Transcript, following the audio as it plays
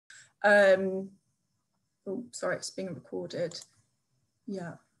Oh, sorry, it's being recorded.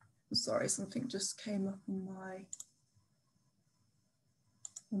 Yeah, sorry, something just came up on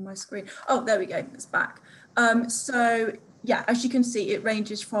my screen. Oh, there we go, it's back. So yeah, as you can see, it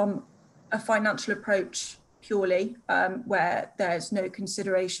ranges from a financial approach purely, where there's no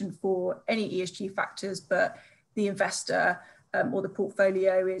consideration for any ESG factors, but the investor or the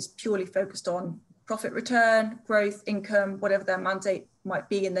portfolio is purely focused on profit return, growth, income, whatever their mandate might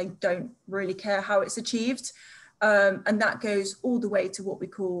be, and they don't really care how it's achieved. And that goes all the way to what we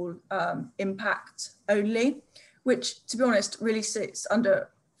call impact only, which, to be honest, really sits under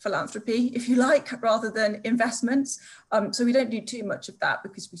philanthropy, if you like, rather than investments. So we don't do too much of that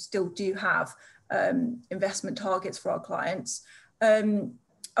because we still do have investment targets for our clients. And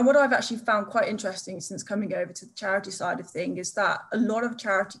what I've actually found quite interesting since coming over to the charity side of things is that a lot of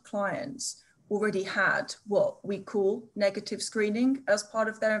charity clients already had what we call negative screening as part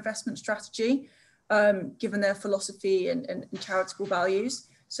of their investment strategy, given their philosophy and charitable values.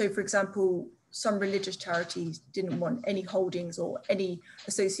 So, for example, some religious charities didn't want any holdings or any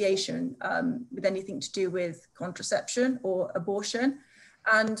association with anything to do with contraception or abortion.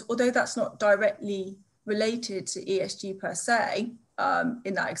 And although that's not directly related to ESG per se,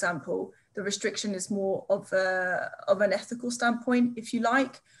 in that example, the restriction is more of an ethical standpoint, if you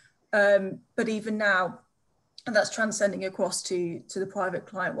like. But even now, and that's transcending across to the private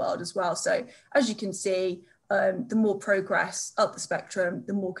client world as well. So as you can see, the more progress up the spectrum,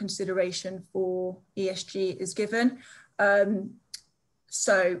 the more consideration for ESG is given.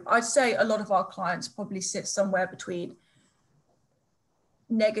 So I'd say a lot of our clients probably sit somewhere between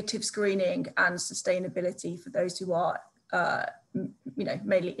negative screening and sustainability for those who are,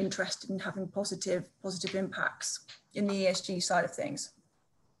 mainly interested in having positive impacts in the ESG side of things.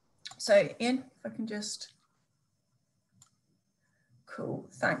 So Ian, if I can just. Cool,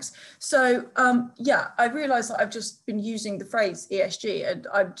 thanks. So yeah, I realised that I've just been using the phrase ESG and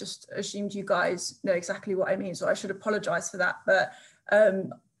I've just assumed you guys know exactly what I mean, so I should apologise for that. But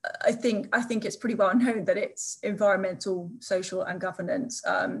I think it's pretty well known that it's environmental, social and governance.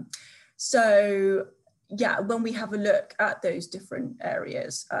 So yeah, when we have a look at those different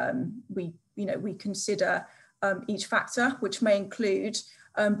areas, we consider each factor, which may include,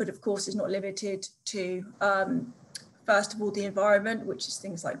 but of course is not limited to, first of all, the environment, which is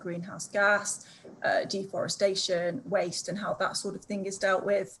things like greenhouse gas, deforestation, waste, and how that sort of thing is dealt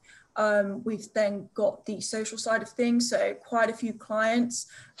with. We've then got the social side of things. So quite a few clients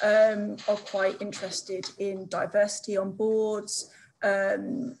are quite interested in diversity on boards,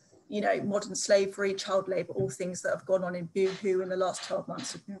 modern slavery, child labour, all things that have gone on in Boohoo in the last 12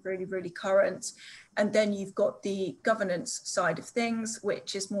 months have been really, really current. And then you've got the governance side of things,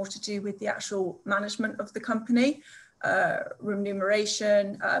 which is more to do with the actual management of the company,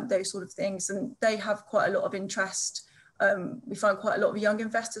 remuneration, those sort of things. And they have quite a lot of interest. We find quite a lot of young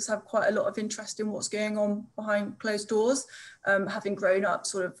investors have quite a lot of interest in what's going on behind closed doors, having grown up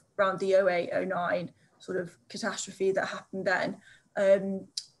sort of around the 08-09 sort of catastrophe that happened then.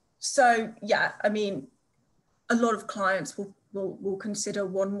 So yeah, I mean, a lot of clients will consider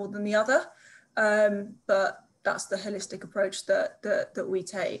one more than the other, but that's the holistic approach that we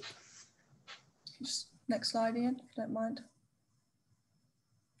take. Just next slide, Ian, if you don't mind.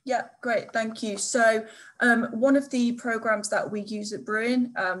 Yeah, great, thank you. So one of the programs that we use at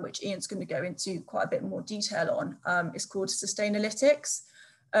Brewin, which Ian's going to go into quite a bit more detail on, is called Sustainalytics.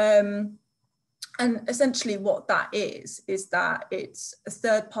 And essentially what that is that it's a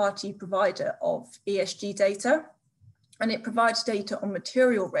third-party provider of ESG data, and it provides data on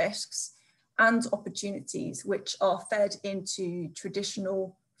material risks and opportunities which are fed into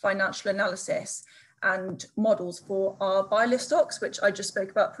traditional financial analysis and models for our buy list stocks, which I just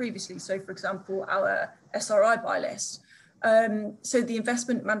spoke about previously. So for example, our SRI buy list. So the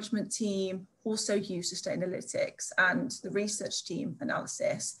investment management team also use Sustainalytics and the research team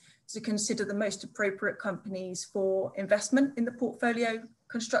analysis to consider the most appropriate companies for investment in the portfolio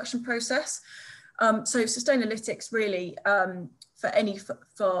construction process. So Sustainalytics really, for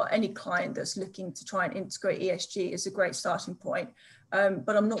any client that's looking to try and integrate ESG, is a great starting point.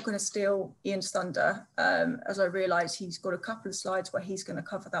 But I'm not going to steal Ian's thunder, as I realise he's got a couple of slides where he's going to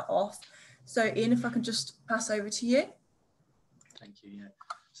cover that off. So Ian, if I can just pass over to you. Thank you. Yeah.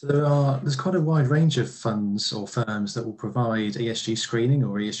 So there's quite a wide range of funds or firms that will provide ESG screening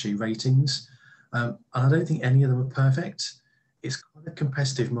or ESG ratings. And I don't think any of them are perfect. It's quite a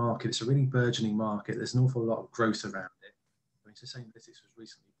competitive market. It's a really burgeoning market. There's an awful lot of growth around it. I mean, Sustainalytics was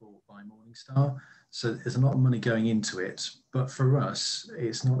recently bought by Morningstar, so there's a lot of money going into it. But for us,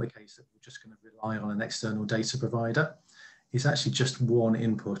 it's not the case that we're just going to rely on an external data provider. is actually just one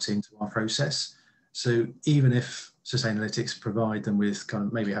input into our process. So even if Sustainalytics provide them with kind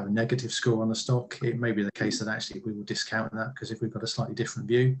of maybe have a negative score on the stock, it may be the case that actually we will discount that because if we've got a slightly different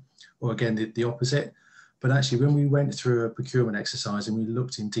view, or again, the opposite. But actually, when we went through a procurement exercise and we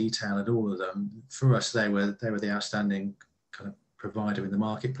looked in detail at all of them, for us, they were the outstanding kind of provider in the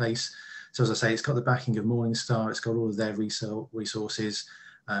marketplace. So as I say, it's got the backing of Morningstar, it's got all of their resources,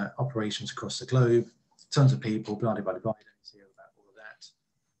 operations across the globe, tons of people, blah, blah, blah, blah. I don't hear about all of that.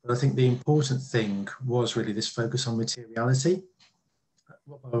 But I think the important thing was really this focus on materiality.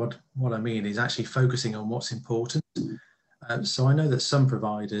 What I mean is actually focusing on what's important. So I know that some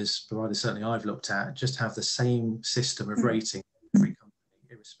providers certainly I've looked at, just have the same system of rating every company,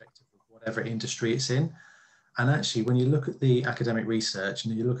 irrespective of whatever industry it's in. And actually, when you look at the academic research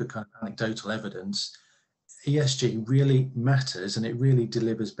and you look at kind of anecdotal evidence, ESG really matters and it really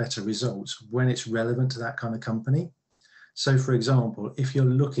delivers better results when it's relevant to that kind of company. So for example, if you're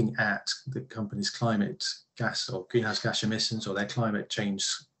looking at the company's climate gas or greenhouse gas emissions or their climate change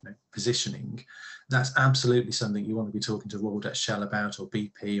positioning, that's absolutely something you want to be talking to Royal Dutch Shell about, or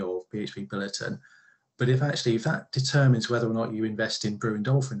BP or BHP Billiton. But if that determines whether or not you invest in Brewin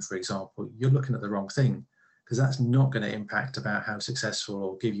Dolphin, for example, you're looking at the wrong thing, because that's not going to impact about how successful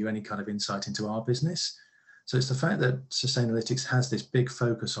or give you any kind of insight into our business. So it's the fact that Sustainalytics has this big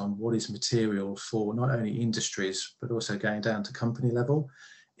focus on what is material for not only industries, but also going down to company level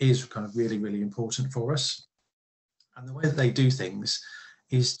is kind of really, really important for us. And the way that they do things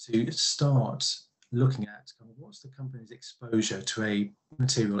is to start looking at kind of what's the company's exposure to a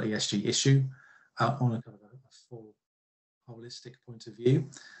material ESG issue on a kind of a full holistic point of view.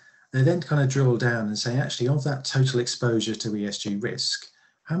 They then kind of drill down and say, actually, of that total exposure to ESG risk,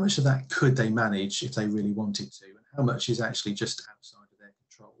 how much of that could they manage if they really wanted to, and how much is actually just outside of their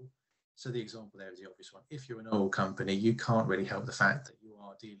control? So the example there is the obvious one. If you're an oil company, you can't really help the fact that you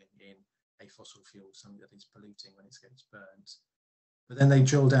are dealing in a fossil fuel, something that is polluting when it gets burnt. But then they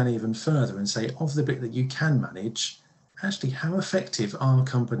drill down even further and say, of the bit that you can manage, actually, how effective are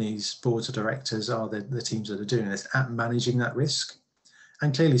companies' boards of directors, are the teams that are doing this at managing that risk?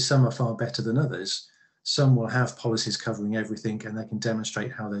 And clearly some are far better than others. Some will have policies covering everything and they can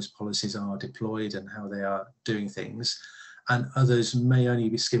demonstrate how those policies are deployed and how they are doing things. And others may only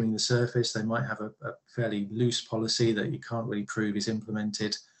be skimming the surface. They might have a fairly loose policy that you can't really prove is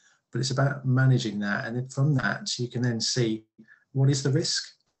implemented, but it's about managing that. And then from that, you can then see what is the risk,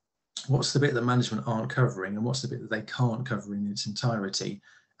 what's the bit that management aren't covering, and what's the bit that they can't cover in its entirety.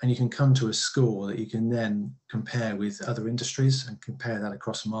 And you can come to a score that you can then compare with other industries and compare that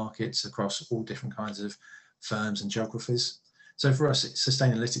across markets, across all different kinds of firms and geographies. So for us,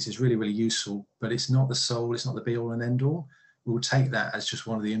 Sustainalytics is really, really useful, but it's not the sole, it's not the be all and end all. We'll take that as just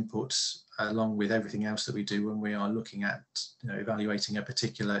one of the inputs along with everything else that we do when we are looking at evaluating a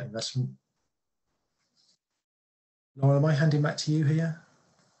particular investment. Laura, am I handing back to you here?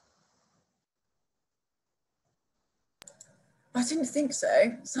 I didn't think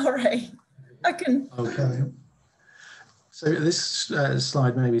so. Sorry. I can. Okay. So this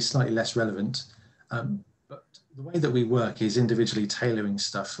slide may be slightly less relevant, but the way that we work is individually tailoring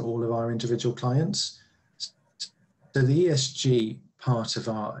stuff for all of our individual clients. So the ESG part of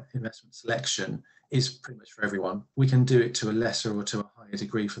our investment selection is pretty much for everyone. We can do it to a lesser or to a higher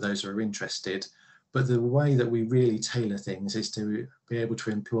degree for those who are interested, but the way that we really tailor things is to be able to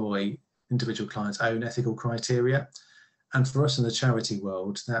employ individual clients' own ethical criteria. And for us in the charity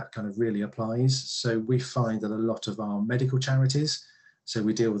world, that kind of really applies. So we find that a lot of our medical charities, so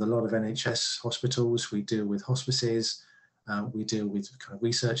we deal with a lot of NHS hospitals, we deal with hospices, we deal with kind of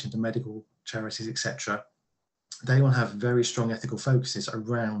research into medical charities, etc. They will have very strong ethical focuses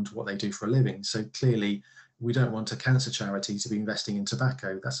around what they do for a living. So clearly, we don't want a cancer charity to be investing in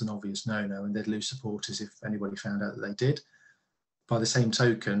tobacco. That's an obvious no-no, and they'd lose supporters if anybody found out that they did. By the same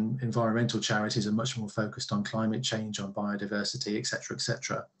token, environmental charities are much more focused on climate change, on biodiversity, etc.,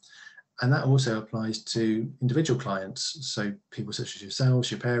 etc. And that also applies to individual clients. So people such as yourselves,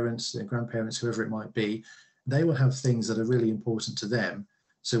 your parents, their grandparents, whoever it might be, they will have things that are really important to them.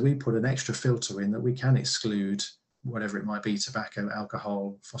 So we put an extra filter in that we can exclude whatever it might be, tobacco,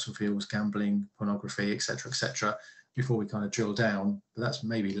 alcohol, fossil fuels, gambling, pornography, etc., before we kind of drill down. But that's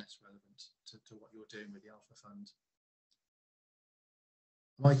maybe less relevant to what you're doing with the Alpha Fund.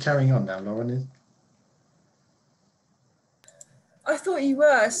 Am I carrying on now, Lauren? I thought you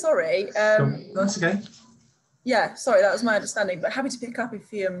were, sorry. That's okay. Yeah, sorry, that was my understanding, but happy to pick up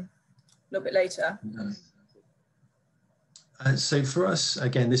if you a little bit later. No. So for us,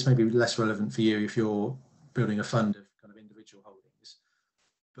 again, this may be less relevant for you if you're building a fund of kind of individual holdings.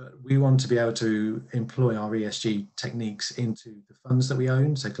 But we want to be able to employ our ESG techniques into the funds that we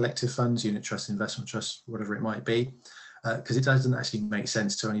own, so collective funds, unit trusts, investment trusts, whatever it might be, because it doesn't actually make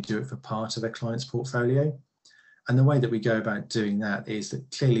sense to only do it for part of a client's portfolio. And the way that we go about doing that is that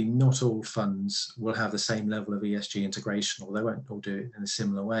clearly not all funds will have the same level of ESG integration, or they won't all do it in a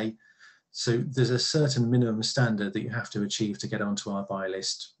similar way. So there's a certain minimum standard that you have to achieve to get onto our buy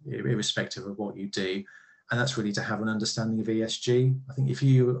list, irrespective of what you do. And that's really to have an understanding of ESG. I think if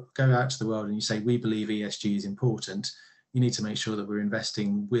you go out to the world and you say, we believe ESG is important, you need to make sure that we're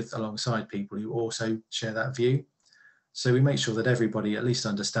investing alongside people who also share that view. So we make sure that everybody at least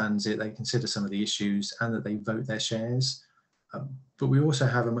understands it, they consider some of the issues, and that they vote their shares. But we also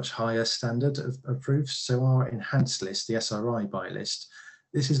have a much higher standard of proofs. So our enhanced list, the SRI buy list,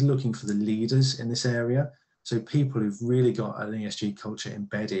 this is looking for the leaders in this area. So people who've really got an ESG culture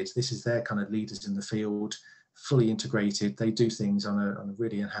embedded. This is their kind of leaders in the field, fully integrated. They do things on a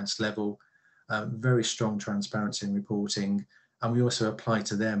really enhanced level, very strong transparency in reporting. And we also apply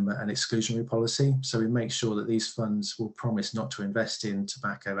to them an exclusionary policy. So we make sure that these funds will promise not to invest in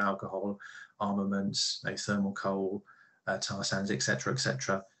tobacco, alcohol, armaments, thermal coal, tar sands,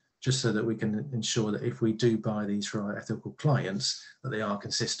 etc., just so that we can ensure that if we do buy these for our ethical clients, that they are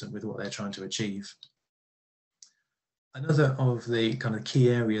consistent with what they're trying to achieve. Another of the kind of key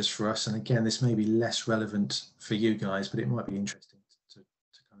areas for us, and again, this may be less relevant for you guys, but it might be interesting to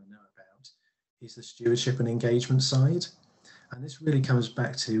kind of know about, is the stewardship and engagement side. And this really comes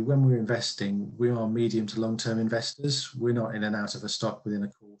back to when we're investing, we are medium to long-term investors. We're not in and out of a stock within a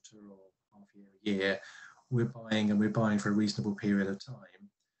quarter or half year. We're buying for a reasonable period of time.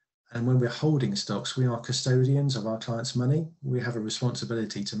 And when we're holding stocks, we are custodians of our clients' money. We have a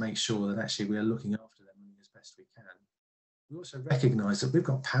responsibility to make sure that actually we are looking after their money as best we can. We also recognise that we've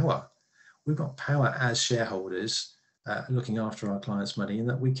got power. We've got power as shareholders looking after our clients' money, and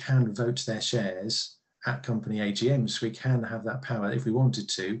that we can vote their shares at company AGMs. We can have that power if we wanted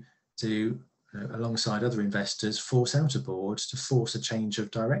to alongside other investors, force out a board to force a change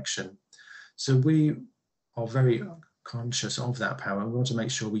of direction. So we are very conscious of that power, and we want to make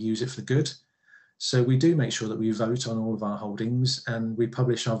sure we use it for good. So we do make sure that we vote on all of our holdings, and we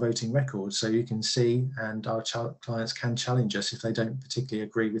publish our voting records so you can see, and our clients can challenge us if they don't particularly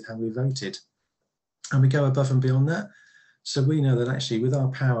agree with how we voted. And we go above and beyond that. So we know that actually with our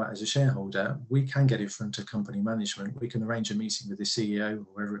power as a shareholder, we can get in front of company management. We can arrange a meeting with the CEO or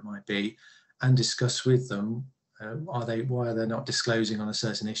wherever it might be and discuss with them, why are they not disclosing on a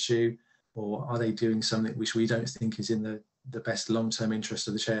certain issue, or are they doing something which we don't think is in the best long-term interest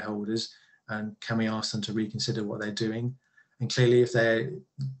of the shareholders, and can we ask them to reconsider what they're doing? And clearly if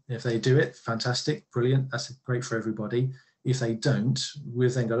they do it, fantastic, brilliant, that's great for everybody. If they don't,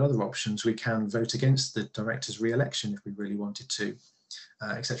 we've then got other options. We can vote against the director's re-election if we really wanted to,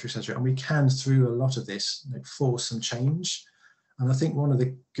 etc., etc. And we can, through a lot of this, force some change. And I think one of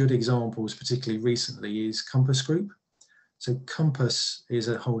the good examples, particularly recently, is Compass Group. So Compass is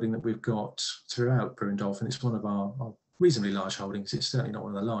a holding that we've got throughout Brewin Dolphin. It's one of our reasonably large holdings. It's certainly not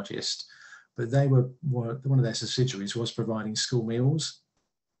one of the largest, but one of their subsidiaries was providing school meals.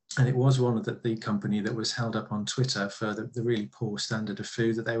 And it was one of the company that was held up on Twitter for the really poor standard of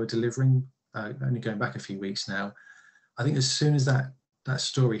food that they were delivering, only going back a few weeks now. I think as soon as that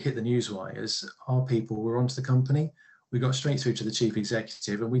story hit the news wires, our people were onto the company. We got straight through to the chief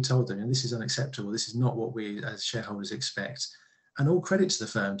executive and we told them, this is unacceptable. This is not what we as shareholders expect. And all credit to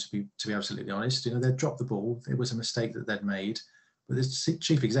the firm, to be absolutely honest. They'd dropped the ball. It was a mistake that they'd made. But the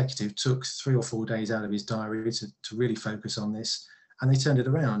chief executive took 3 or 4 days out of his diary to really focus on this. And they turned it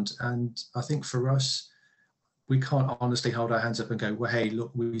around. And I think for us, we can't honestly hold our hands up and go, well, hey,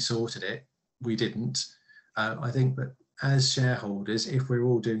 look, we sorted it. We didn't. I think that as shareholders, if we're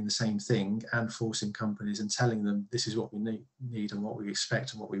all doing the same thing and forcing companies and telling them this is what we need and what we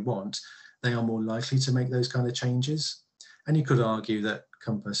expect and what we want, they are more likely to make those kind of changes. And you could argue that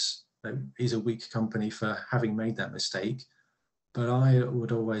Compass is a weak company for having made that mistake. But I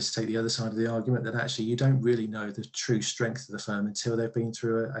would always take the other side of the argument that actually you don't really know the true strength of the firm until they've been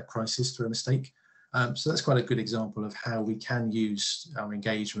through a crisis, through a mistake. So that's quite a good example of how we can use our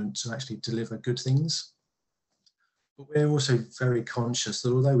engagement to actually deliver good things. But we're also very conscious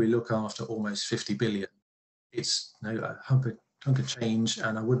that although we look after almost 50 billion, it's a hunk of change,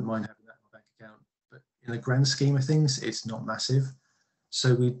 and I wouldn't mind having that in my bank account. But in the grand scheme of things, it's not massive.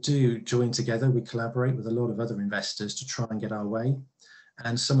 So we do join together, we collaborate with a lot of other investors to try and get our way.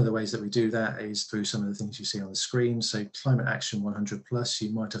 And some of the ways that we do that is through some of the things you see on the screen. So Climate Action 100 Plus,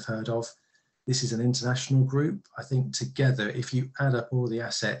 you might have heard of. This is an international group. I think together, if you add up all the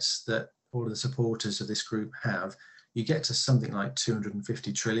assets that all of the supporters of this group have, you get to something like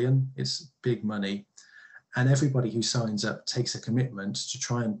 250 trillion. It's big money. And everybody who signs up takes a commitment to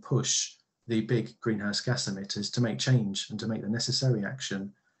try and push the big greenhouse gas emitters to make change and to make the necessary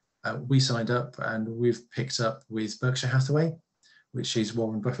action. We signed up and we've picked up with Berkshire Hathaway, which is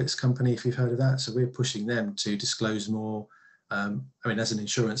Warren Buffett's company, if you've heard of that. So we're pushing them to disclose more. I mean, as an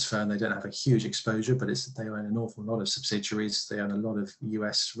insurance firm, they don't have a huge exposure, but they own an awful lot of subsidiaries. They own a lot of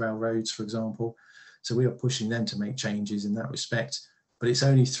US railroads, for example. So we are pushing them to make changes in that respect. But it's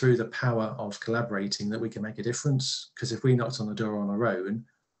only through the power of collaborating that we can make a difference. Because if we knocked on the door on our own,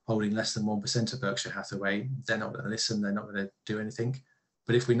 holding less than 1% of Berkshire Hathaway, they're not going to listen, they're not going to do anything.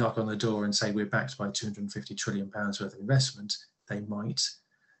 But if we knock on the door and say we're backed by £250 trillion worth of investment, they might.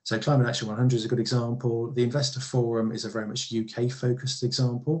 So Climate Action 100 is a good example. The Investor Forum is a very much UK-focused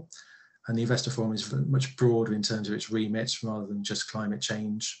example. And the Investor Forum is much broader in terms of its remit rather than just climate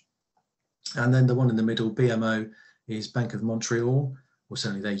change. And then the one in the middle, BMO, is Bank of Montreal, or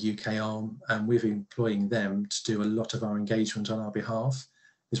certainly their UK arm, and we're employing them to do a lot of our engagement on our behalf,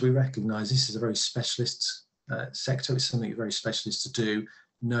 because we recognise this is a very specialist sector. It's something very specialist to do,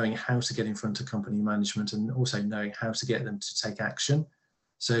 knowing how to get in front of company management and also knowing how to get them to take action.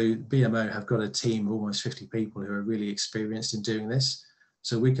 So BMO have got a team of almost 50 people who are really experienced in doing this.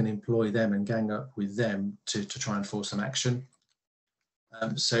 So we can employ them and gang up with them to try and force some action.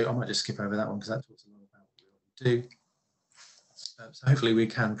 So I might just skip over that one because that talks a lot about what we do. So hopefully we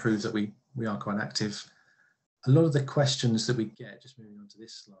can prove that we are quite active. A lot of the questions that we get, just moving on to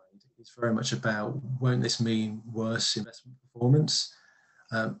this slide, is very much about, won't this mean worse investment performance?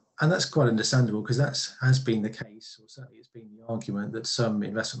 And that's quite understandable, because that has been the case, or certainly it's been the argument that some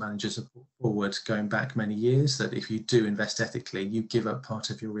investment managers have put forward going back many years, that if you do invest ethically, you give up part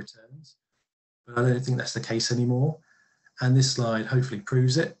of your returns. But I don't think that's the case anymore. And this slide hopefully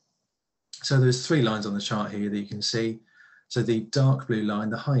proves it. So there's 3 lines on the chart here that you can see. So the dark blue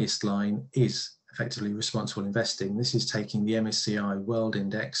line, the highest line, is effectively responsible investing. This is taking the MSCI World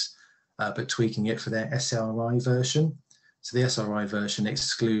Index, but tweaking it for their SRI version. So the SRI version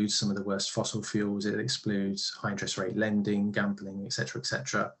excludes some of the worst fossil fuels. It excludes high interest rate lending, gambling, etc.,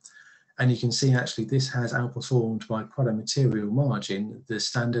 etc. And you can see actually this has outperformed by quite a material margin the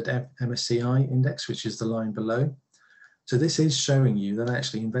standard MSCI index, which is the line below. So this is showing you that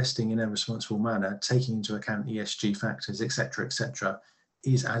actually investing in a responsible manner, taking into account ESG factors, etc., etc.,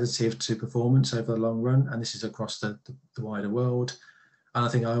 is additive to performance over the long run. And this is across the wider world. And I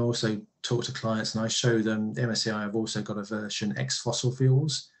think I also talk to clients and I show them the MSCI have also got a version ex fossil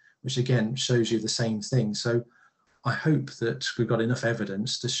fuels, which again shows you the same thing. So I hope that we've got enough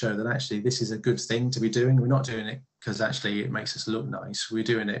evidence to show that actually this is a good thing to be doing. We're not doing it because actually it makes us look nice. We're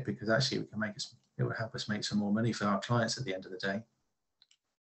doing it because actually it will help us make some more money for our clients at the end of the day.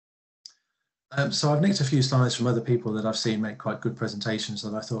 So I've nicked a few slides from other people that I've seen make quite good presentations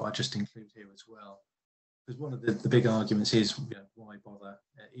that I thought I'd just include here as well. Because one of the big arguments is, why bother?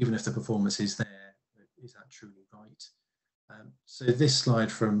 Even if the performance is there, is that truly right? So this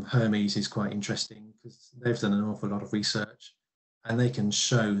slide from Hermes is quite interesting because they've done an awful lot of research and they can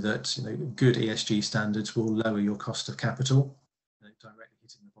show that good ESG standards will lower your cost of capital, directly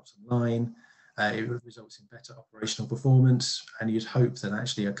hitting the bottom line. It results in better operational performance, and you'd hope that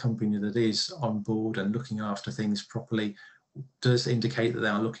actually a company that is on board and looking after things properly does indicate that they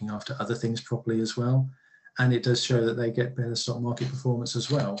are looking after other things properly as well. And it does show that they get better stock market performance as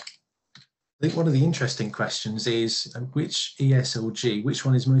well. I think one of the interesting questions is which ES or G, which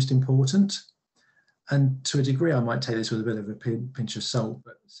one is most important? And to a degree, I might take this with a bit of a pinch of salt,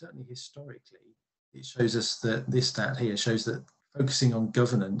 but certainly historically, it shows us that this stat here shows that focusing on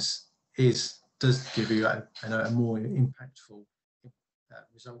governance does give you a more impactful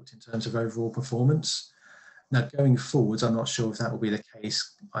result in terms of overall performance. Now, going forwards, I'm not sure if that will be the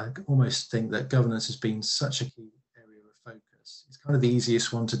case. I almost think that governance has been such a key area of focus. It's kind of the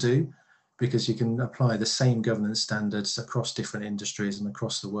easiest one to do because you can apply the same governance standards across different industries and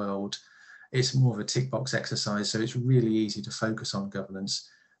across the world. It's more of a tick box exercise, so it's really easy to focus on governance.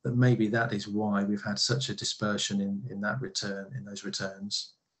 But maybe that is why we've had such a dispersion in those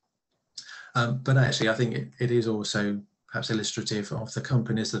returns. But actually, I think it is also perhaps illustrative of the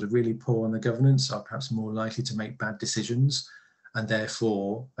companies that are really poor on the governance are perhaps more likely to make bad decisions and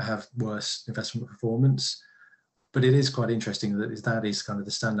therefore have worse investment performance. But it is quite interesting that is kind of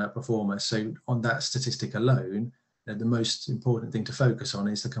the standout performer. So on that statistic alone, the most important thing to focus on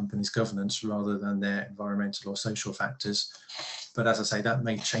is the company's governance rather than their environmental or social factors. But as I say, that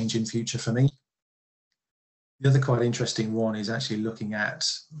may change in future for me. The other quite interesting one is actually looking at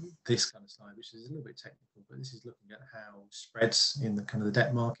this kind of slide, which is a little bit technical, but this is looking at how spreads in the kind of the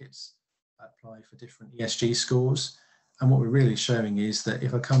debt markets apply for different ESG scores. And what we're really showing is that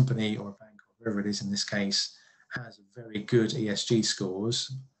if a company or a bank or whoever it is in this case has very good ESG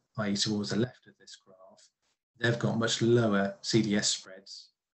scores, i.e. towards the left of this graph, they've got much lower CDS spreads,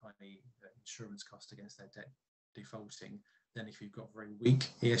 i.e. insurance cost against their debt defaulting, than if you've got very weak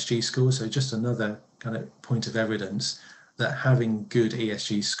ESG scores. So just another kind of point of evidence that having good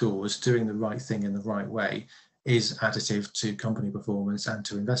ESG scores, doing the right thing in the right way, is additive to company performance and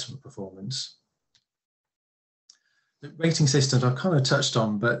to investment performance. The rating systems I've kind of touched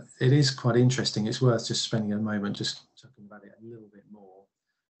on, but it is quite interesting. It's worth just spending a moment just talking about it a little bit more.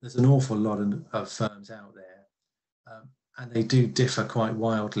 There's an awful lot of firms out there, and they do differ quite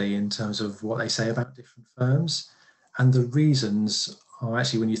wildly in terms of what they say about different firms. And the reasons are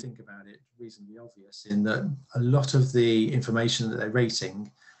actually, when you think about it, reasonably obvious, in that a lot of the information that they're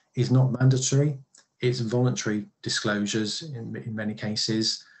rating is not mandatory. It's voluntary disclosures in many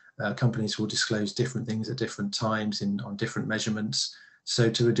cases. Companies will disclose different things at different times on different measurements. So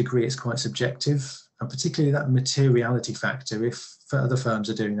to a degree, it's quite subjective, and particularly that materiality factor, if other firms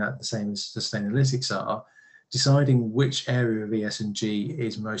are doing that the same as Sustainalytics are, deciding which area of ESG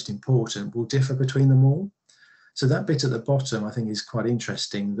is most important will differ between them all. So that bit at the bottom, I think, is quite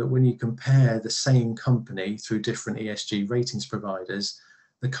interesting, that when you compare the same company through different ESG ratings providers,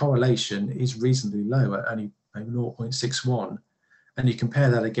 the correlation is reasonably low at only maybe 0.61. And you compare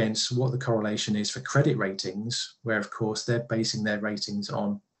that against what the correlation is for credit ratings, where, of course, they're basing their ratings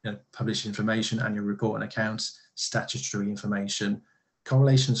on published information, annual report and accounts, statutory information.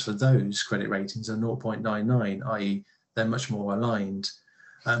 Correlations for those credit ratings are 0.99, i.e. they're much more aligned.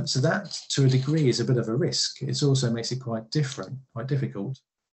 So that, to a degree, is a bit of a risk. It also makes it quite difficult.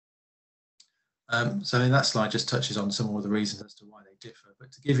 So in that slide just touches on some of the reasons as to why they differ.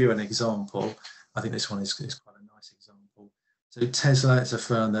 But to give you an example, I think this one is quite a nice example. So Tesla is a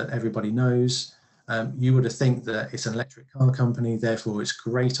firm that everybody knows. You would have think that it's an electric car company, therefore it's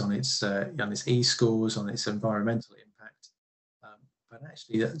great on its E-scores, on its environmental impact. But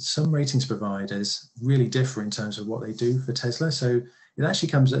actually, some ratings providers really differ in terms of what they do for Tesla. So it actually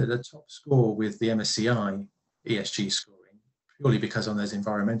comes at a top score with the MSCI ESG scoring, purely because on those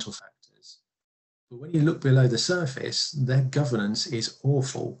environmental factors. But when you look below the surface, their governance is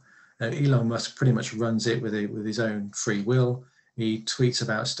awful. Elon Musk pretty much runs it with his own free will. He tweets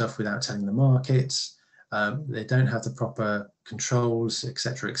about stuff without telling the markets. They don't have the proper controls,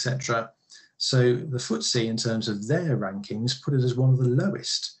 etc., etc. So the FTSE, in terms of their rankings, put it as one of the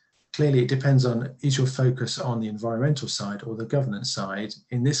lowest. Clearly, it depends on, is your focus on the environmental side or the governance side?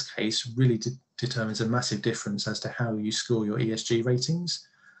 In this case, really determines a massive difference as to how you score your ESG ratings.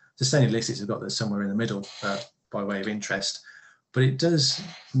 Sustainalytics have got that somewhere in the middle by way of interest. But it does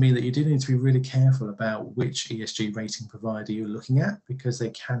mean that you do need to be really careful about which ESG rating provider you're looking at, because they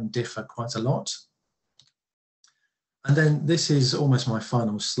can differ quite a lot. And then this is almost my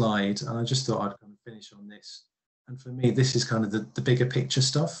final slide, and I just thought I'd kind of finish on this. And for me, this is kind of the bigger picture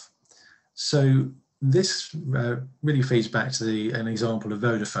stuff. So this really feeds back to an example of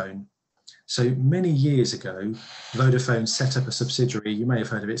Vodafone. So many years ago, Vodafone set up a subsidiary, you may have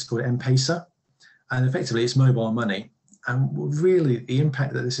heard of it, it's called M-Pesa, and effectively it's mobile money. And really the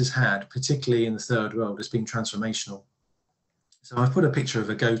impact that this has had, particularly in the third world, has been transformational. So I've put a picture of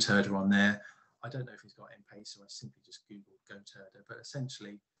a goat herder on there. I don't know if he's got M-Pesa, I simply just Googled goat herder, but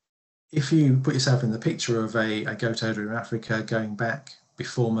essentially, if you put yourself in the picture of a goat herder in Africa going back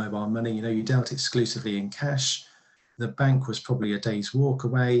before mobile money, you dealt exclusively in cash. The bank was probably a day's walk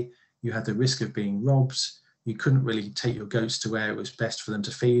away. You had the risk of being robbed. You couldn't really take your goats to where it was best for them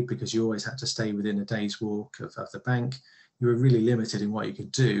to feed because you always had to stay within a day's walk of the bank. You were really limited in what you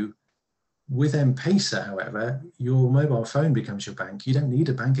could do. With M-Pesa, however, your mobile phone becomes your bank. You don't need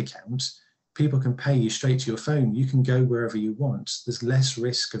a bank account. People can pay you straight to your phone. You can go wherever you want. There's less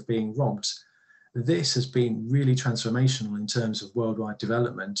risk of being robbed. This has been really transformational in terms of worldwide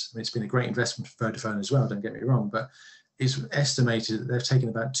development. I mean, it's been a great investment for Vodafone as well, don't get me wrong, but it's estimated that they've taken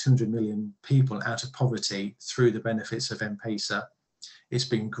about 200 million people out of poverty through the benefits of M-Pesa. It's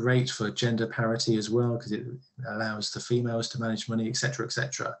been great for gender parity as well, because it allows the females to manage money, etc.,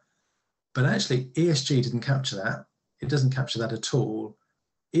 etc. But actually, ESG didn't capture that. It doesn't capture that at all.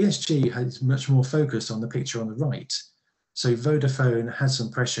 ESG is much more focused on the picture on the right. So Vodafone had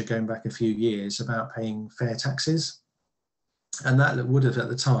some pressure going back a few years about paying fair taxes. And that would have, at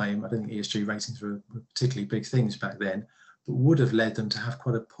the time, I don't think ESG ratings were particularly big things back then, but would have led them to have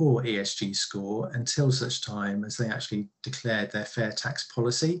quite a poor ESG score until such time as they actually declared their fair tax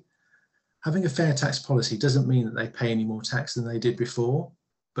policy. Having a fair tax policy doesn't mean that they pay any more tax than they did before,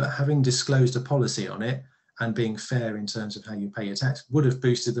 but having disclosed a policy on it and being fair in terms of how you pay your tax would have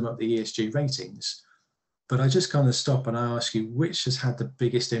boosted them up the ESG ratings. But I just kind of stop and I ask you, which has had the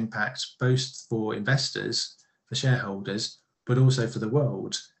biggest impact, both for investors, for shareholders, but also for the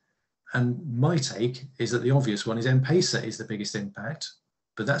world? And my take is that the obvious one is M-Pesa is the biggest impact,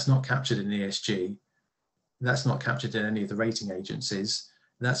 but that's not captured in ESG. That's not captured in any of the rating agencies.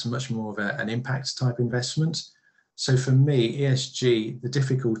 That's much more of an impact type investment. So for me, ESG, the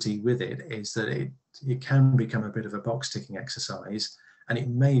difficulty with it is that it can become a bit of a box ticking exercise, and it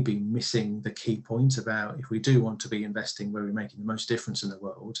may be missing the key point about if we do want to be investing where we're making the most difference in the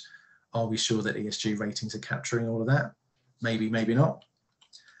world, are we sure that ESG ratings are capturing all of that? Maybe, maybe not.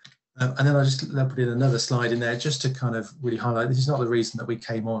 And then I just put in another slide in there just to kind of really highlight, this is not the reason that we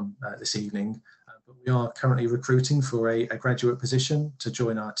came on this evening, but we are currently recruiting for a graduate position to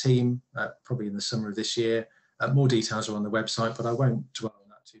join our team, probably in the summer of this year. More details are on the website, but I won't dwell on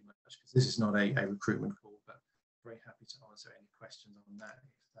that too much because this is not a recruitment call, but very happy to answer any questions on that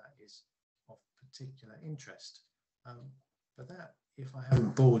if that is of particular interest. But that, if I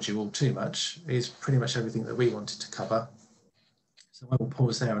haven't bored you all too much, is pretty much everything that we wanted to cover. So I will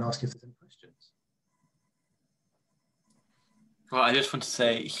pause there and ask if there's any questions. Well, I just want to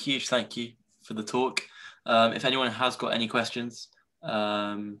say a huge thank you for the talk. If anyone has got any questions,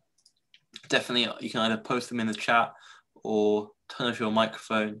 definitely you can either post them in the chat or turn off your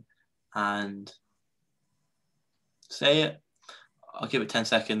microphone and say it. I'll give it 10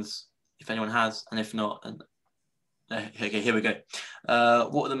 seconds if anyone has, and if not, okay, here we go.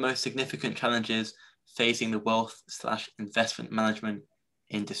 What are the most significant challenges facing the wealth/investment management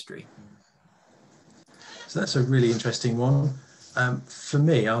industry? So that's a really interesting one. For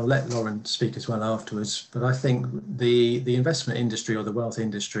me, I'll let Lauren speak as well afterwards, but I think the investment industry or the wealth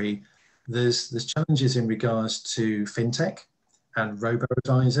industry, there's challenges in regards to fintech and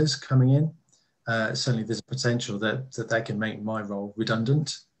robo-advisors coming in. Certainly there's a potential that can make my role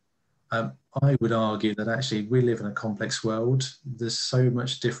redundant. I would argue that actually we live in a complex world. There's so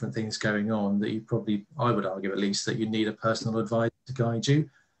much different things going on that I would argue at least, that you need a personal advisor to guide you.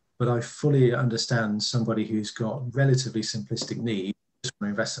 But I fully understand somebody who's got relatively simplistic needs, just want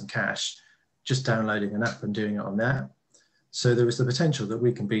to invest some cash, just downloading an app and doing it on that. So there is the potential that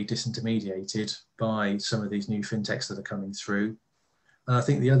we can be disintermediated by some of these new fintechs that are coming through. And I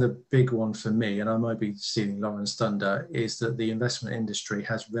think the other big one for me, and I might be stealing Lauren's thunder, is that the investment industry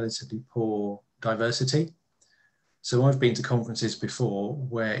has relatively poor diversity. So I've been to conferences before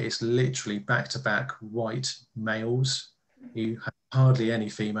where it's literally back-to-back white males. You have hardly any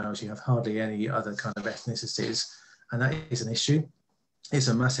females, you have hardly any other kind of ethnicities, and that is an issue. It's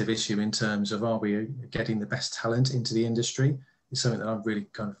a massive issue in terms of, are we getting the best talent into the industry? It's something that I'm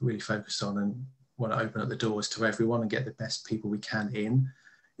really focused on and want to open up the doors to everyone and get the best people we can in.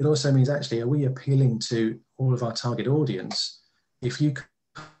 It also means, actually, are we appealing to all of our target audience? If you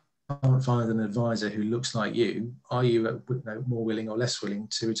can't find an advisor who looks like you, are you more willing or less willing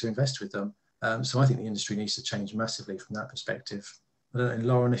to invest with them? So I think the industry needs to change massively from that perspective. I don't know,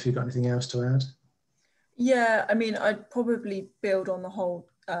 Lauren, if you've got anything else to add? Yeah, I mean, I'd probably build on the whole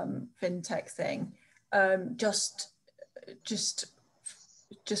fintech thing.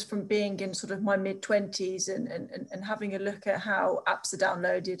 Just from being in sort of my mid-20s and having a look at how apps are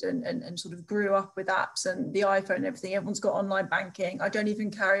downloaded and sort of grew up with apps and the iPhone and everything. Everyone's got online banking. I don't even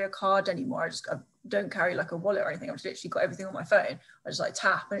carry a card anymore. I don't carry like a wallet or anything. I've literally got everything on my phone. I just like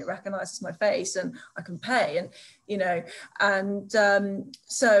tap and it recognizes my face and I can pay, and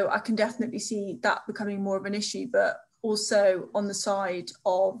so I can definitely see that becoming more of an issue. But also on the side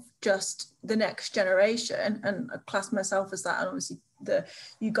of just the next generation, and I class myself as that, and obviously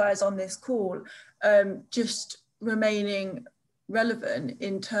you guys on this call, just remaining relevant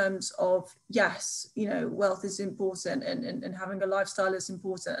in terms of, yes, wealth is important and having a lifestyle is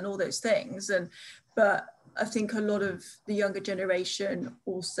important and all those things, but I think a lot of the younger generation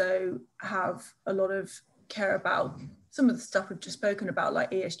also have a lot of care about some of the stuff we've just spoken about, like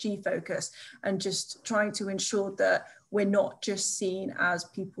ESG focus, and just trying to ensure that we're not just seen as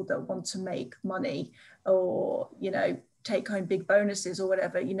people that want to make money or, take home big bonuses or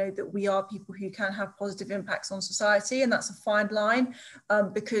whatever, that we are people who can have positive impacts on society. And that's a fine line,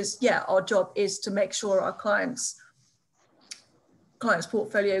 because our job is to make sure our clients'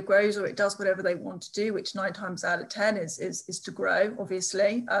 portfolio grows, or it does whatever they want to do, which 9 times out of 10 is to grow,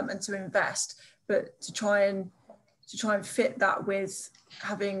 obviously, and to invest, but to try and fit that with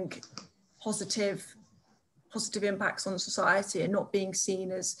having positive impacts on society and not being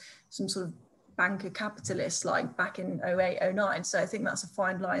seen as some sort of banker capitalist like back in 08, 09. So I think that's a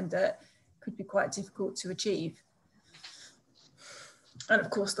fine line that could be quite difficult to achieve. And of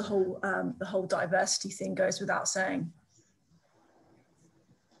course, the whole diversity thing goes without saying.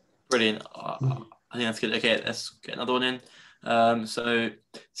 Brilliant. I think that's good. Okay, let's get another one in. So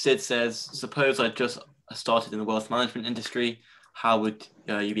Sid says, suppose I just started in the wealth management industry. How would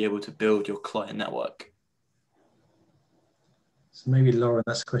you be able to build your client network? So maybe Lauren,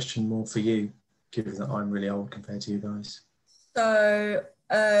 that's a question more for you, given that I'm really old compared to you guys. So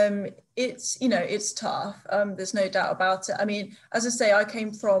it's tough. There's no doubt about it. I mean, as I say,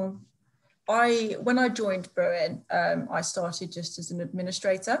 when I joined Brewin, I started just as an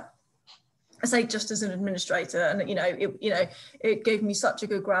administrator. I say just as an administrator, and it gave me such a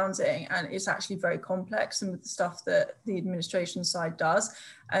good grounding, and it's actually very complex, some of the stuff that the administration side does.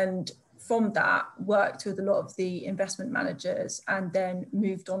 And from that, worked with a lot of the investment managers, and then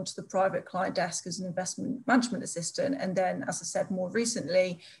moved on to the private client desk as an investment management assistant. And then, as I said, more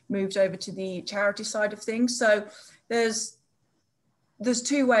recently, moved over to the charity side of things. So there's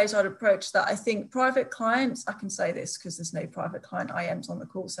two ways I'd approach that. I think private clients, I can say this because there's no private client IMs on the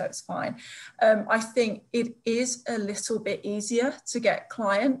call, so it's fine. I think it is a little bit easier to get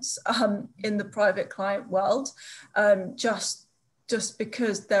clients in the private client world, just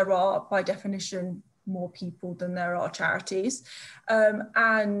because there are, by definition, more people than there are charities.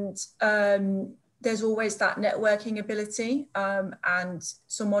 There's always that networking ability, and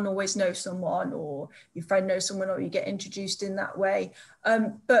someone always knows someone, or your friend knows someone, or you get introduced in that way.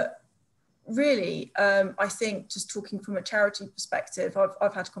 But really, I think, just talking from a charity perspective,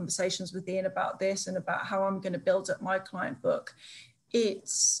 I've had conversations with Ian about this and about how I'm going to build up my client book. I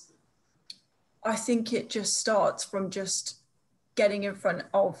think it just starts from just getting in front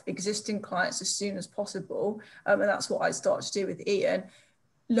of existing clients as soon as possible. And that's what I started to do with Ian.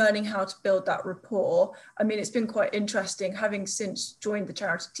 Learning how to build that rapport. I mean, it's been quite interesting. Having since joined the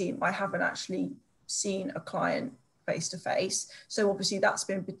charity team, I haven't actually seen a client face to face. So obviously that's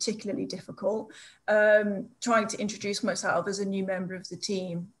been particularly difficult. Trying to introduce myself as a new member of the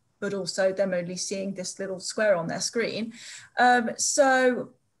team, but also them only seeing this little square on their screen.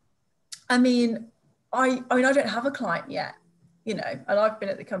 So, I mean, I don't have a client yet, and I've been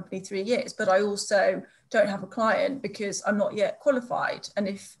at the company 3 years, but I also don't have a client because I'm not yet qualified. And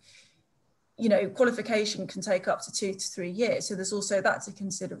if, qualification can take up to 2 to 3 years. So there's also that to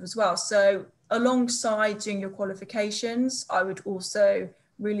consider as well. So alongside doing your qualifications, I would also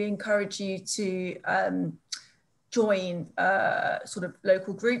really encourage you to join sort of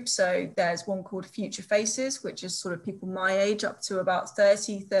local groups. So there's one called Future Faces, which is sort of people my age up to about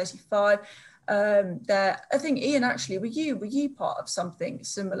 30, 35. I think, Ian, actually, were you part of something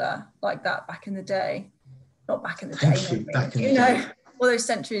similar like that back in the day? Not back in the day, back in the day. All those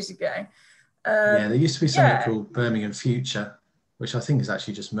centuries ago. Yeah, there used to be something called Birmingham Future, which I think is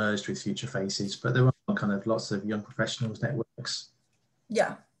actually just merged with Future Faces, but there are kind of lots of young professionals networks.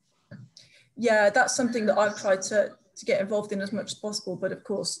 Yeah, that's something that I've tried to get involved in as much as possible. But of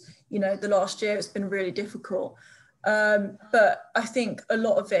course, the last year it's been really difficult. But I think a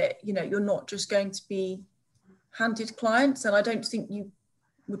lot of it, you're not just going to be handed clients, and I don't think you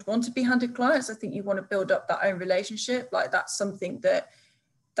would want to be handed clients. I think you want to build up that own relationship. Like that's something that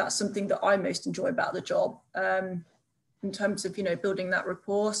I most enjoy about the job, in terms of building that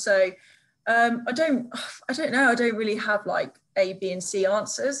rapport. So I don't know. I don't really have like A, B, and C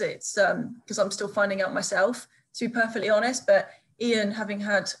answers. It's because I'm still finding out myself, to be perfectly honest. But Ian, having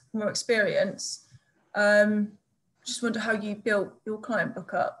had more experience, just wonder how you built your client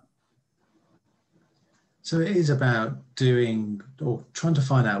book up. So it is about doing or trying to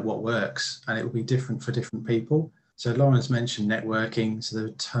find out what works, and it will be different for different people. So Lauren's mentioned networking. So there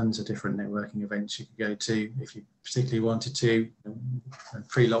are tons of different networking events you could go to if you particularly wanted to.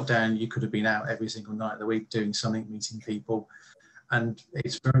 Pre-lockdown, you could have been out every single night of the week doing something, meeting people. And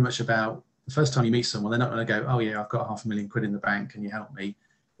it's very much about the first time you meet someone, they're not going to go, oh yeah, I've got £500,000 in the bank, can you help me?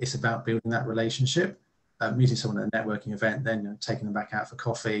 It's about building that relationship, meeting someone at a networking event, then taking them back out for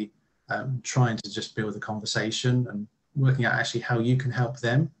coffee, trying to just build a conversation and working out actually how you can help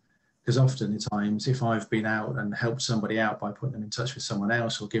them. Because often at times, if I've been out and helped somebody out by putting them in touch with someone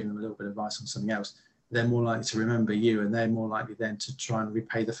else or giving them a little bit of advice on something else, they're more likely to remember you, and they're more likely then to try and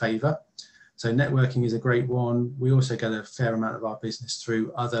repay the favour. So networking is a great one. We also get a fair amount of our business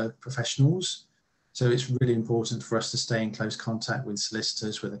through other professionals. So it's really important for us to stay in close contact with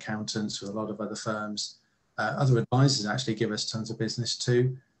solicitors, with accountants, with a lot of other firms. Other advisors actually give us tons of business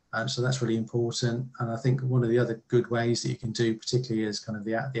too. So that's really important. And I think one of the other good ways that you can do, particularly as kind of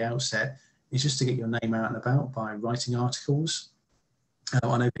the outset, is just to get your name out and about by writing articles.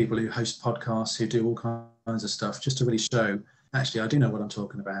 I know people who host podcasts, who do all kinds of stuff, just to really show, actually, I do know what I'm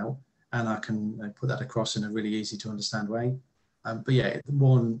talking about, and I can put that across in a really easy to understand way. But yeah,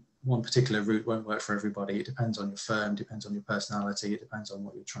 one particular route won't work for everybody. It depends on your firm, depends on your personality, it depends on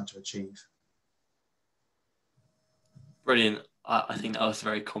what you're trying to achieve. Brilliant. I think that was a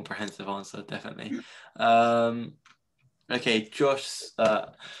very comprehensive answer, definitely. Okay, Josh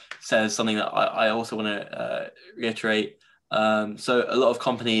says something that I also want to reiterate. So a lot of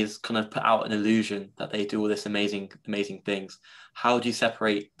companies kind of put out an illusion that they do all this amazing things. How do you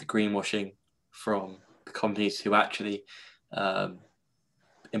separate the greenwashing from the companies who actually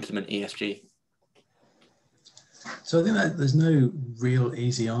implement ESG? So I think that there's no real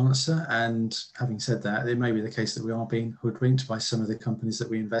easy answer. And having said that, it may be the case that we are being hoodwinked by some of the companies that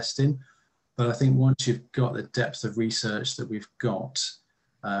we invest in. But I think once you've got the depth of research that we've got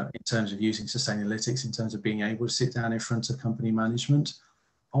in terms of using Sustainalytics, in terms of being able to sit down in front of company management,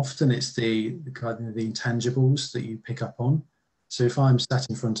 often it's the kind of the intangibles that you pick up on. So if I'm sat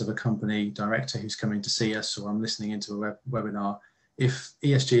in front of a company director who's coming to see us, or I'm listening into a webinar, if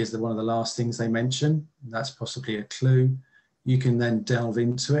ESG is one of the last things they mention, that's possibly a clue. You can then delve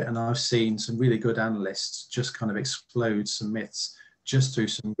into it. And I've seen some really good analysts just kind of explode some myths just through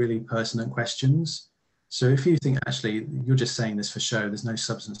some really pertinent questions. So if you think actually you're just saying this for show, there's no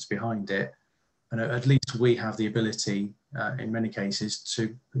substance behind it, and at least we have the ability in many cases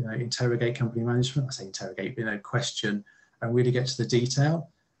to interrogate company management. I say interrogate, question and really get to the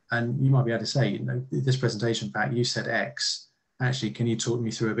detail. And you might be able to say, this presentation pack, you said X. Actually, can you talk me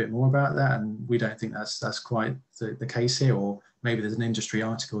through a bit more about that? And we don't think that's quite the case here, or maybe there's an industry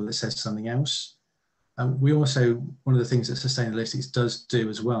article that says something else. We also, one of the things that Sustainalytics does do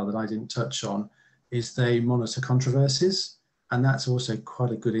as well that I didn't touch on is they monitor controversies, and that's also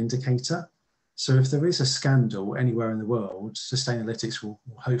quite a good indicator. So if there is a scandal anywhere in the world, Sustainalytics will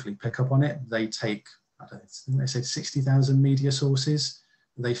hopefully pick up on it. They take, I think they said 60,000 media sources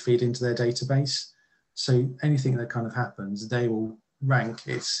they feed into their database. So anything that kind of happens, they will rank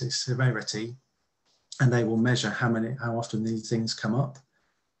its severity, and they will measure how often these things come up.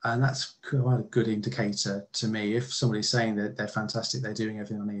 And that's quite a good indicator to me. If somebody's saying that they're fantastic, they're doing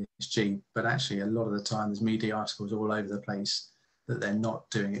everything on ESG, but actually a lot of the time there's media articles all over the place that they're not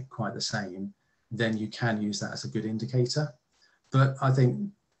doing it quite the same, then you can use that as a good indicator. But I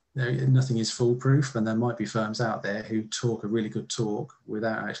think nothing is foolproof, and there might be firms out there who talk a really good talk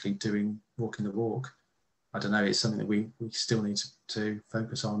without actually walking the walk. I don't know, it's something that we still need to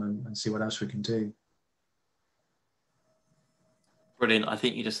focus on and see what else we can do. Brilliant. I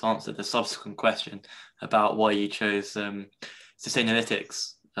think you just answered the subsequent question about why you chose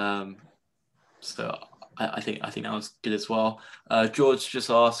Sustainalytics. So I think that was good as well. George just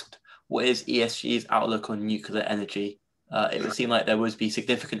asked, what is ESG's outlook on nuclear energy? It would seem like there would be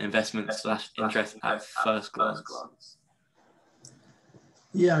significant investment/interest at first glance.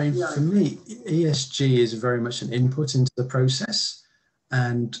 Yeah, I mean, for me, ESG is very much an input into the process,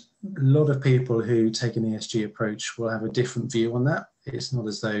 and a lot of people who take an ESG approach will have a different view on that. It's not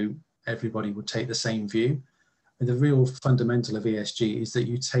as though everybody would take the same view. And the real fundamental of ESG is that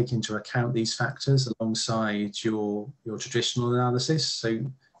you take into account these factors alongside your traditional analysis. So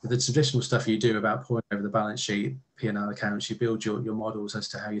the traditional stuff you do about pouring over the balance sheet, P&L accounts, you build your models as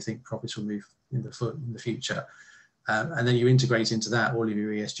to how you think profits will move in the future. And then you integrate into that all of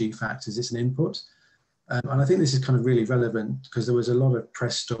your ESG factors. It's an input. And I think this is kind of really relevant because there was a lot of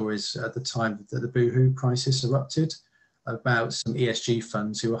press stories at the time that the Boohoo crisis erupted about some ESG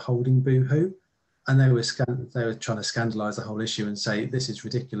funds who were holding Boohoo. And they were trying to scandalise the whole issue and say, this is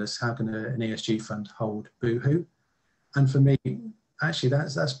ridiculous. How can an ESG fund hold Boohoo? And for me, actually,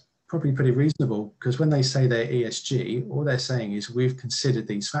 that's probably pretty reasonable, because when they say they're ESG, all they're saying is we've considered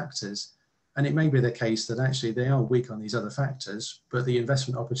these factors. And it may be the case that actually they are weak on these other factors, but the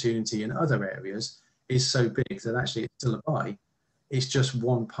investment opportunity in other areas is so big that actually it's still a buy. It's just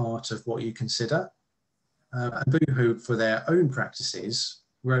one part of what you consider. And Boohoo, for their own practices,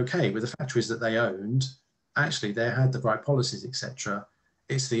 were okay with the factories that they owned. Actually, they had the right policies, etc.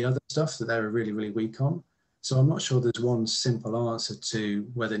 It's the other stuff that they were really, really weak on. So I'm not sure there's one simple answer to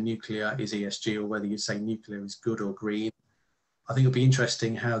whether nuclear is ESG or whether you say nuclear is good or green. I think it'll be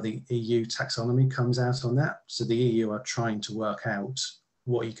interesting how the EU taxonomy comes out on that. So the EU are trying to work out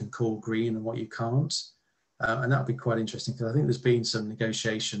what you can call green and what you can't. And that'll be quite interesting, because I think there's been some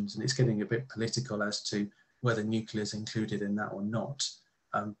negotiations and it's getting a bit political as to whether nuclear is included in that or not.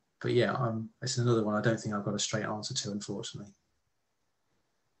 But yeah, it's another one I don't think I've got a straight answer to, unfortunately.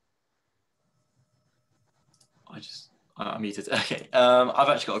 I'm muted. Okay, I've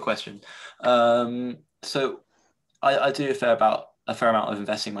actually got a question. So I do a fair amount of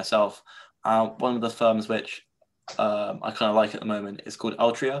investing myself. One of the firms which I kind of like at the moment is called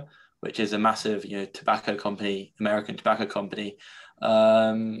Altria, which is a massive, tobacco company, American tobacco company,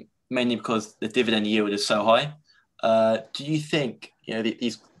 mainly because the dividend yield is so high. Do you think,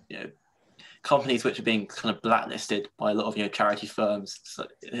 these, companies which are being kind of blacklisted by a lot of, charity firms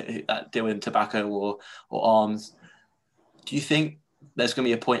that deal in tobacco or arms, do you think there's going to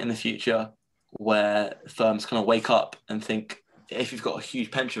be a point in the future where firms kind of wake up and think, if you've got a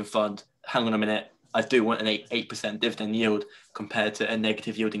huge pension fund, hang on a minute, I do want an 8% dividend yield compared to a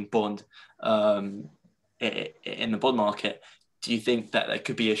negative yielding bond in the bond market? Do you think that there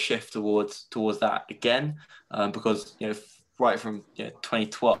could be a shift towards that again? Because right from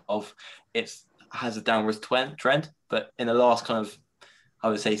 2012, it has a downwards trend, but in the last kind of, I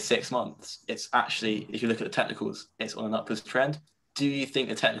would say, 6 months, it's actually, if you look at the technicals, it's on an upwards trend. Do you think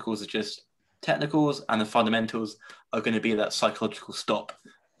the technicals are just technicals and the fundamentals are going to be that psychological stop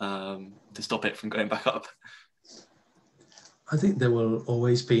to stop it from going back up? I think there will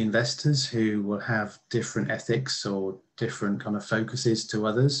always be investors who will have different ethics or different kind of focuses to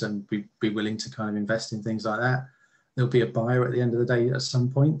others and be willing to kind of invest in things like that. There'll be a buyer at the end of the day at some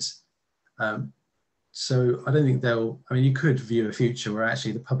point. So I don't think you could view a future where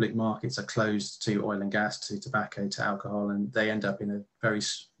actually the public markets are closed to oil and gas, to tobacco, to alcohol, and they end up in a very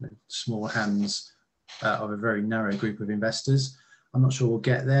small hands of a very narrow group of investors. I'm not sure we'll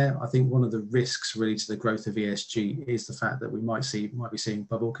get there. I think one of the risks really to the growth of ESG is the fact that we might be seeing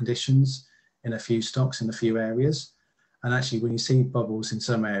bubble conditions in a few stocks in a few areas. And actually, when you see bubbles in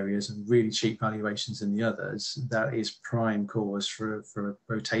some areas and really cheap valuations in the others, that is prime cause for a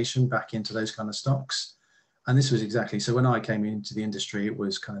rotation back into those kind of stocks. And this was exactly, so when I came into the industry, it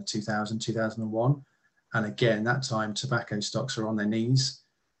was kind of 2000, 2001. And again, that time, tobacco stocks were on their knees.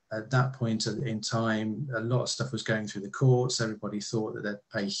 At that point in time, a lot of stuff was going through the courts. Everybody thought that they'd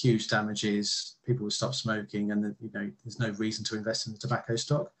pay huge damages. People would stop smoking, and there's no reason to invest in the tobacco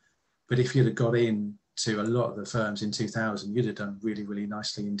stock. But if you'd have got in to a lot of the firms in 2000, you'd have done really, really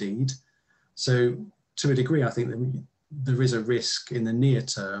nicely indeed. So to a degree, I think that there is a risk in the near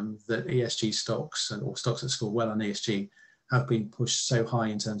term that ESG stocks or stocks that score well on ESG have been pushed so high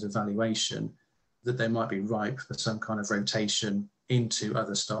in terms of valuation that they might be ripe for some kind of rotation into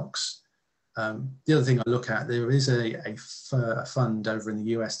other stocks. The other thing I look at, there is a fund over in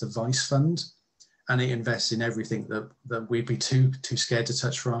the US, the Vice Fund, and it invests in everything that we'd be too scared to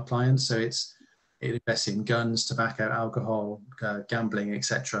touch for our clients. So it invests in guns, tobacco, alcohol, gambling,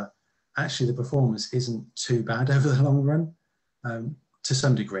 etc. Actually, the performance isn't too bad over the long run, to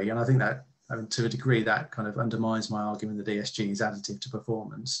some degree. And I think that, to a degree, that kind of undermines my argument that ESG is additive to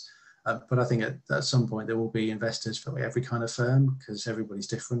performance. But I think at some point there will be investors for every kind of firm because everybody's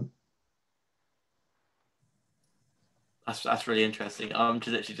different. That's really interesting. I'm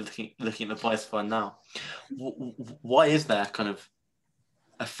just literally looking at the Vice Fund now. Why is there kind of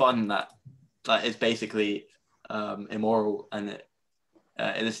a fund that is basically immoral and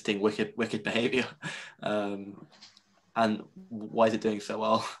eliciting wicked behaviour, and why is it doing so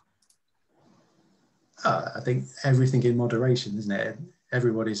well? I think everything in moderation, isn't it?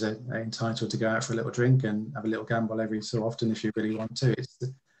 Everybody's entitled to go out for a little drink and have a little gamble every so often if you really want to.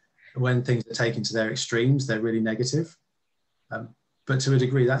 When things are taken to their extremes, they're really negative. But to a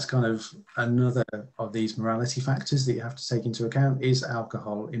degree, that's kind of another of these morality factors that you have to take into account. Is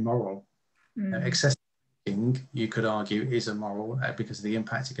alcohol immoral? Excessive drinking, you could argue, is immoral because of the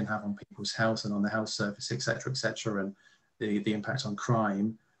impact it can have on people's health and on the health service, etc., and the impact on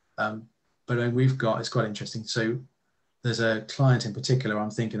crime. But then we've got, it's quite interesting. So there's a client in particular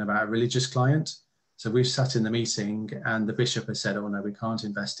I'm thinking about, a religious client. So we've sat in the meeting and the bishop has said, oh no, we can't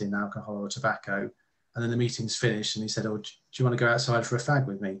invest in alcohol or tobacco. And then the meeting's finished and he said, oh, do you want to go outside for a fag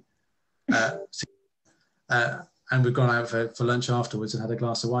with me? And we've gone out for lunch afterwards and had a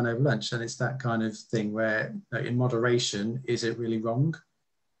glass of wine over lunch. And it's that kind of thing where, in moderation, is it really wrong?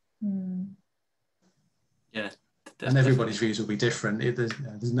 Yeah. And everybody's views will be different.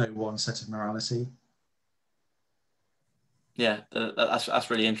 There's no one set of morality. Yeah, that's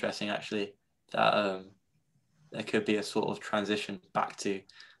really interesting, actually. That there could be a sort of transition back to,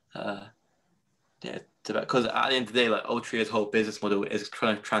 because at the end of the day, like Altria's whole business model is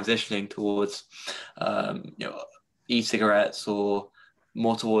kind of transitioning towards, e-cigarettes or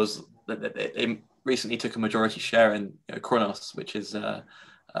more towards. They recently took a majority share in Kronos, which is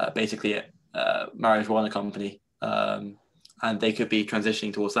basically a marijuana company, and they could be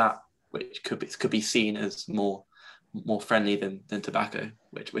transitioning towards that, which could be seen as more friendly than tobacco,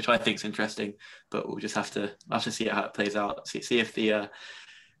 which I think is interesting. But we'll just have to see how it plays out. See if the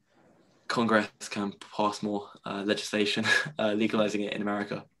Congress can pass more legislation legalizing it in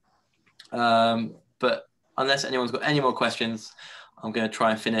America. But unless anyone's got any more questions, I'm going to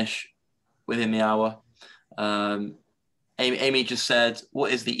try and finish within the hour. Amy just said,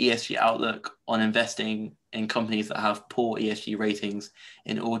 what is the ESG outlook on investing in companies that have poor ESG ratings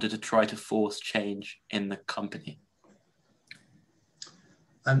in order to try to force change in the company?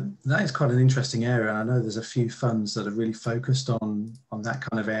 That is quite an interesting area. I know there's a few funds that are really focused on that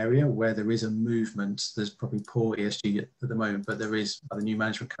kind of area where there is a movement. There's probably poor ESG at the moment, but there is either new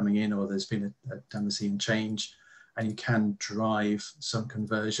management coming in or there's been a tendency in change, and you can drive some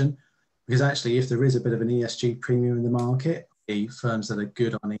conversion. Because actually, if there is a bit of an ESG premium in the market, the firms that are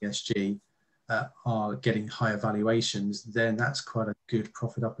good on ESG are getting higher valuations, then that's quite a good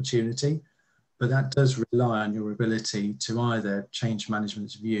profit opportunity. But that does rely on your ability to either change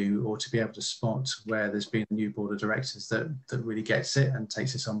management's view or to be able to spot where there's been a new board of directors that really gets it and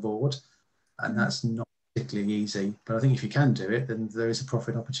takes this on board. And that's not particularly easy. But I think if you can do it, then there is a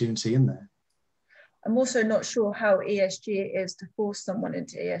profit opportunity in there. I'm also not sure how ESG is to force someone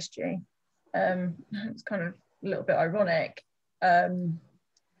into ESG. It's kind of a little bit ironic.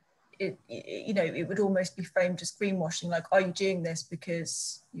 It would almost be framed as greenwashing, like, are you doing this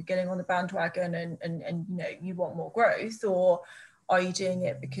because you're getting on the bandwagon and you want more growth, or are you doing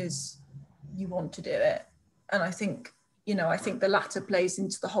it because you want to do it? And I think the latter plays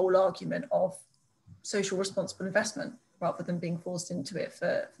into the whole argument of social responsible investment rather than being forced into it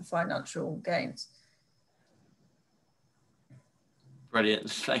for financial gains.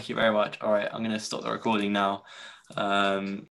 Brilliant, thank you very much. All right, I'm going to stop the recording now.